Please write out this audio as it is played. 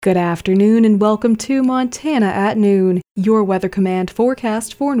Good afternoon and welcome to Montana at Noon. Your Weather Command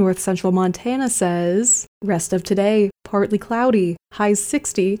forecast for north central Montana says, rest of today, partly cloudy, highs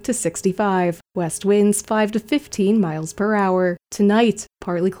 60 to 65, west winds 5 to 15 miles per hour. Tonight,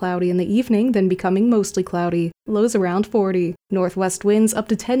 partly cloudy in the evening, then becoming mostly cloudy, lows around 40. Northwest winds up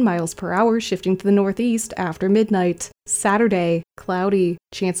to 10 miles per hour, shifting to the northeast after midnight. Saturday, cloudy,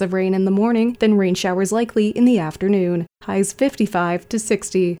 chance of rain in the morning, then rain showers likely in the afternoon. Highs 55 to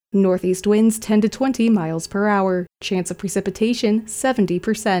 60. Northeast winds 10 to 20 miles per hour. Chance of precipitation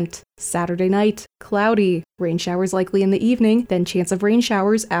 70%. Saturday night, cloudy, rain showers likely in the evening, then chance of rain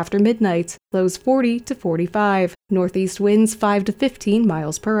showers after midnight. Lows 40 to 45. Northeast winds 5 to 15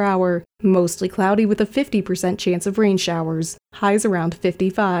 miles per hour. Mostly cloudy with a 50% chance of rain showers. Highs around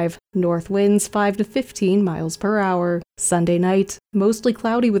 55. North winds 5 to 15 miles per hour. Sunday night, mostly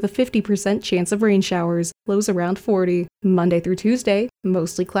cloudy with a 50% chance of rain showers. Lows around 40. Monday through Tuesday,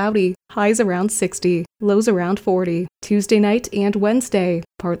 mostly cloudy. Highs around 60. Lows around 40. Tuesday night and Wednesday,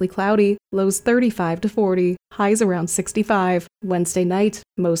 partly cloudy. Lows 35 to 40. Highs around 65. Wednesday night,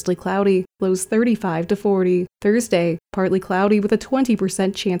 mostly cloudy. Lows 35 to 40. Thursday, partly cloudy with a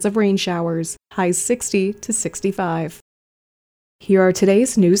 20% chance of rain showers. Highs 60 to 65. Here are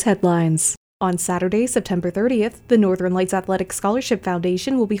today's news headlines. On Saturday, September 30th, the Northern Lights Athletic Scholarship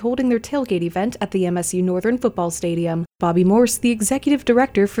Foundation will be holding their tailgate event at the MSU Northern Football Stadium. Bobby Morse, the executive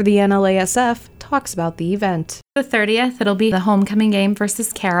director for the NLASF, talks about the event. The 30th, it'll be the homecoming game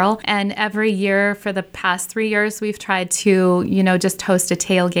versus Carroll. And every year for the past 3 years, we've tried to, just host a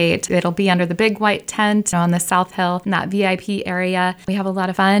tailgate. It'll be under the big white tent on the South Hill in that VIP area. We have a lot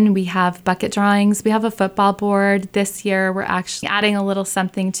of fun. We have bucket drawings. We have a football board. This year, we're actually adding a little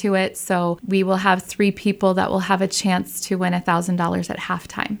something to it. So we will have 3 people that will have a chance to win $1,000 at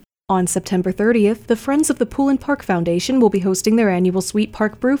halftime. On September 30th, the Friends of the Pool and Park Foundation will be hosting their annual Sweet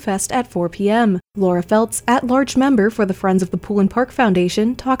Park Brewfest at 4 p.m. Laura Feltz, at-large member for the Friends of the Pool and Park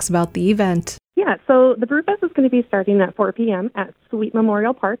Foundation, talks about the event. Yeah, so the Brewfest is going to be starting at 4 p.m. at Sweet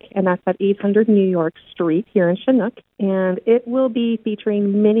Memorial Park, and that's at 800 New York Street here in Chinook. And it will be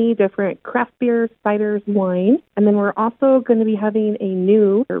featuring many different craft beers, ciders, wine. And then we're also going to be having a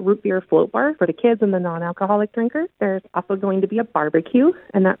new root beer float bar for the kids and the non-alcoholic drinkers. There's also going to be a barbecue,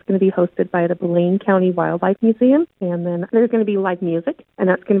 and that's going to be hosted by the Blaine County Wildlife Museum. And then there's going to be live music, and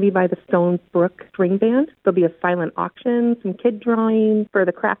that's going to be by the Stones Brook String Band. There'll be a silent auction, some kid drawing. For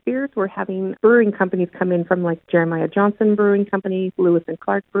the craft beers, we're having brewing companies come in from like Jeremiah Johnson Brewing Company, Lewis and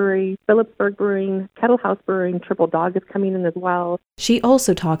Clark Brewery, Phillipsburg Brewing, Kettle House Brewing, Triple Dog is coming in as well. She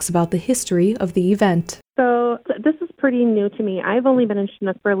also talks about the history of the event. So this is pretty new to me. I've only been in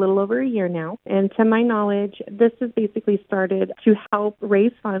Chinook for a little over a year now. And to my knowledge, this is basically started to help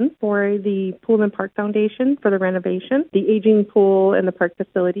raise funds for the Pool and Park Foundation for the renovation, the aging pool and the park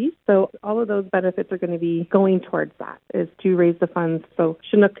facilities. So all of those benefits are going to be going towards that, is to raise the funds so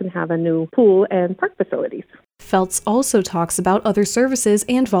Chinook can have a new pool and park facilities. Feltz also talks about other services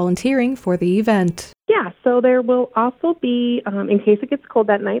and volunteering for the event. Yeah, so there will also be, in case it gets cold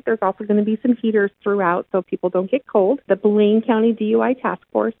that night, there's also going to be some heaters throughout so people don't get cold. The Blaine County DUI Task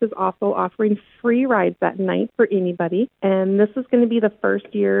Force is also offering free rides that night for anybody. And this is going to be the first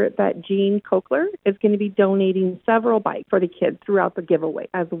year that Gene Kokler is going to be donating several bikes for the kids throughout the giveaway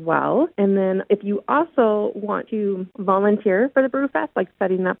as well. And then if you also want to volunteer for the Brewfest, like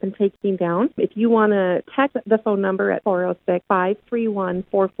setting up and taking down, if you want to text the phone number at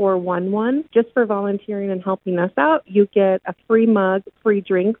 406-531-4411 just for volunteering and helping us out, you get a free mug, free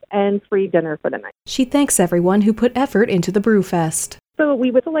drinks, and free dinner for the night. She thanks everyone who put effort into the Brewfest. So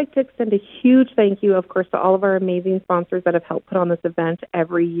we would like to extend a huge thank you, of course, to all of our amazing sponsors that have helped put on this event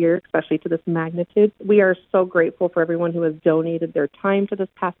every year, especially to this magnitude. We are so grateful for everyone who has donated their time to this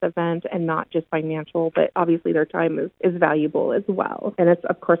past event, and not just financial, but obviously their time is valuable as well. And it's,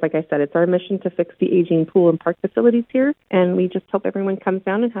 of course, like I said, it's our mission to fix the aging pool and park facilities here. And we just hope everyone comes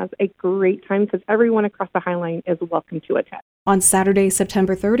down and has a great time, because everyone across the High Line is welcome to attend. On Saturday,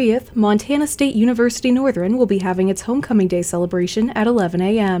 September 30th, Montana State University Northern will be having its Homecoming Day celebration at 11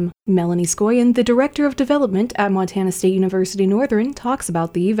 a.m. Melanie Scoyen, the Director of Development at Montana State University Northern, talks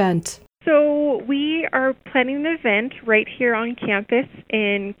about the event. So we are planning an event right here on campus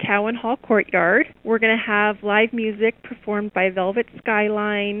in Cowan Hall Courtyard. We're going to have live music performed by Velvet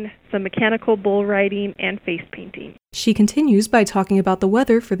Skyline, some mechanical bull riding, and face painting. She continues by talking about the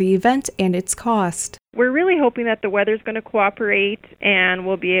weather for the event and its cost. We're really hoping that the weather's going to cooperate and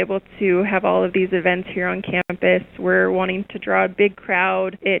we'll be able to have all of these events here on campus. We're wanting to draw a big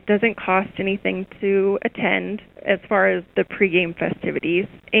crowd. It doesn't cost anything to attend as far as the pregame festivities.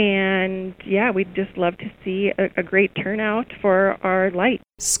 And yeah, we'd just love to see a great turnout for our light.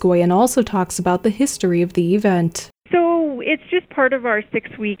 Scoyen also talks about the history of the event. So it's just part of our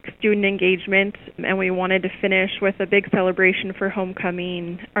 6-week student engagement, and we wanted to finish with a big celebration for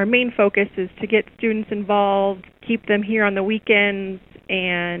homecoming. Our main focus is to get students involved, keep them here on the weekends,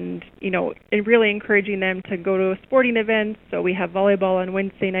 and really encouraging them to go to sporting events. So we have volleyball on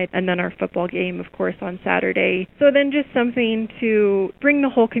Wednesday night, and then our football game, of course, on Saturday. So then just something to bring the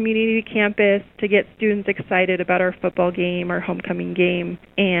whole community to campus, to get students excited about our football game, our homecoming game,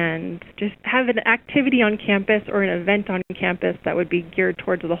 and just have an activity on campus or an event on campus that would be geared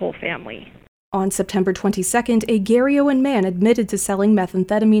towards the whole family. On September 22nd, a Garryowen man admitted to selling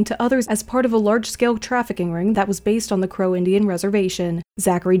methamphetamine to others as part of a large-scale trafficking ring that was based on the Crow Indian Reservation.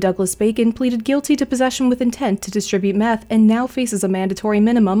 Zachary Douglas Bacon pleaded guilty to possession with intent to distribute meth and now faces a mandatory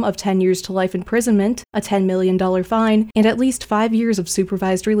minimum of 10 years to life imprisonment, a $10 million fine, and at least 5 years of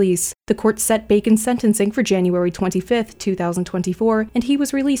supervised release. The court set Bacon's sentencing for January 25, 2024, and he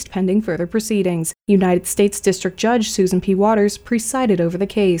was released pending further proceedings. United States District Judge Susan P. Waters presided over the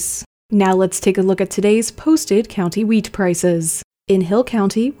case. Now let's take a look at today's posted county wheat prices. In Hill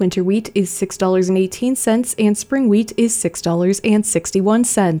County, winter wheat is $6.18 and spring wheat is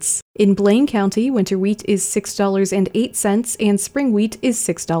 $6.61. In Blaine County, winter wheat is $6.08 and spring wheat is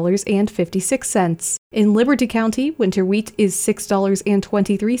 $6.56. In Liberty County, winter wheat is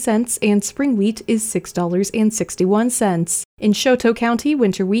 $6.23 and spring wheat is $6.61. In Choteau County,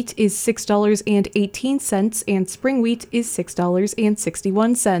 winter wheat is $6.18 and spring wheat is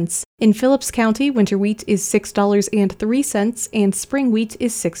 $6.61. In Phillips County, winter wheat is $6.03 and spring wheat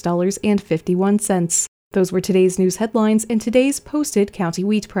is $6.51. Those were today's news headlines and today's posted county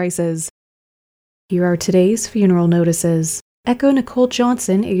wheat prices. Here are today's funeral notices. Echo Nicole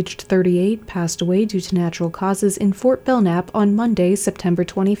Johnson, aged 38, passed away due to natural causes in Fort Belknap on Monday, September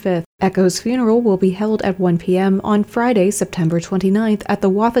 25th. Echo's funeral will be held at 1 p.m. on Friday, September 29th at the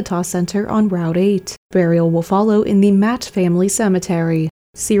Wathata Center on Route 8. Burial will follow in the Matt Family Cemetery.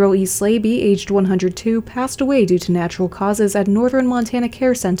 Cyril E. Slaby, aged 102, passed away due to natural causes at Northern Montana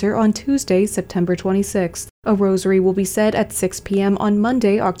Care Center on Tuesday, September 26th. A rosary will be said at 6 p.m. on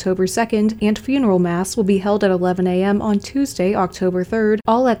Monday, October 2nd, and funeral mass will be held at 11 a.m. on Tuesday, October 3rd,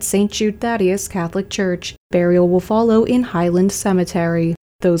 all at St. Jude Thaddeus Catholic Church. Burial will follow in Highland Cemetery.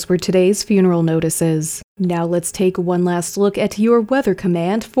 Those were today's funeral notices. Now let's take one last look at your Weather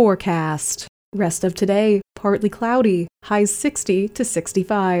Command forecast. Rest of today, partly cloudy, highs 60 to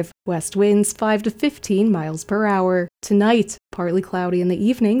 65, west winds 5 to 15 miles per hour. Tonight, partly cloudy in the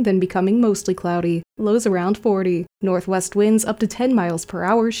evening, then becoming mostly cloudy, lows around 40. Northwest winds up to 10 miles per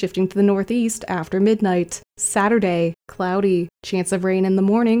hour, shifting to the northeast after midnight. Saturday, cloudy, chance of rain in the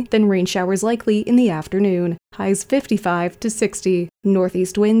morning, then rain showers likely in the afternoon. Highs 55 to 60.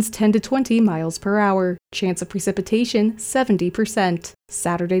 Northeast winds 10 to 20 miles per hour. Chance of precipitation 70%.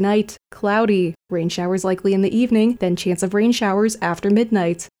 Saturday night, cloudy, rain showers likely in the evening, then chance of rain showers after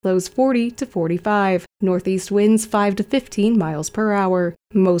midnight. Lows 40 to 45. Northeast winds 5 to 15 miles per hour.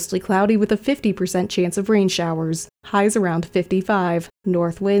 Mostly cloudy with a 50% chance of rain showers. Highs around 55.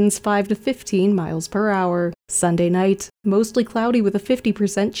 North winds 5 to 15 miles per hour. Sunday night, mostly cloudy with a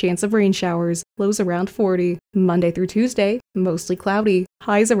 50% chance of rain showers. Lows around 40. Monday through Tuesday, mostly cloudy.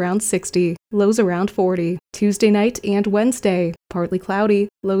 Highs around 60. Lows around 40. Tuesday night and Wednesday, partly cloudy.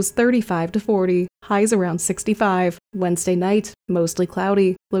 Lows 35 to 40. Highs around 65. Wednesday night, mostly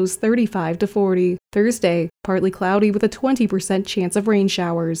cloudy. Lows 35 to 40. Thursday, partly cloudy with a 20% chance of rain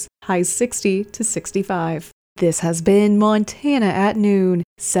showers. Highs 60 to 65. This has been Montana at Noon.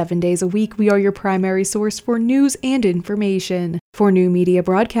 7 days a week, we are your primary source for news and information. For New Media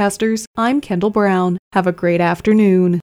Broadcasters, I'm Kendall Brown. Have a great afternoon.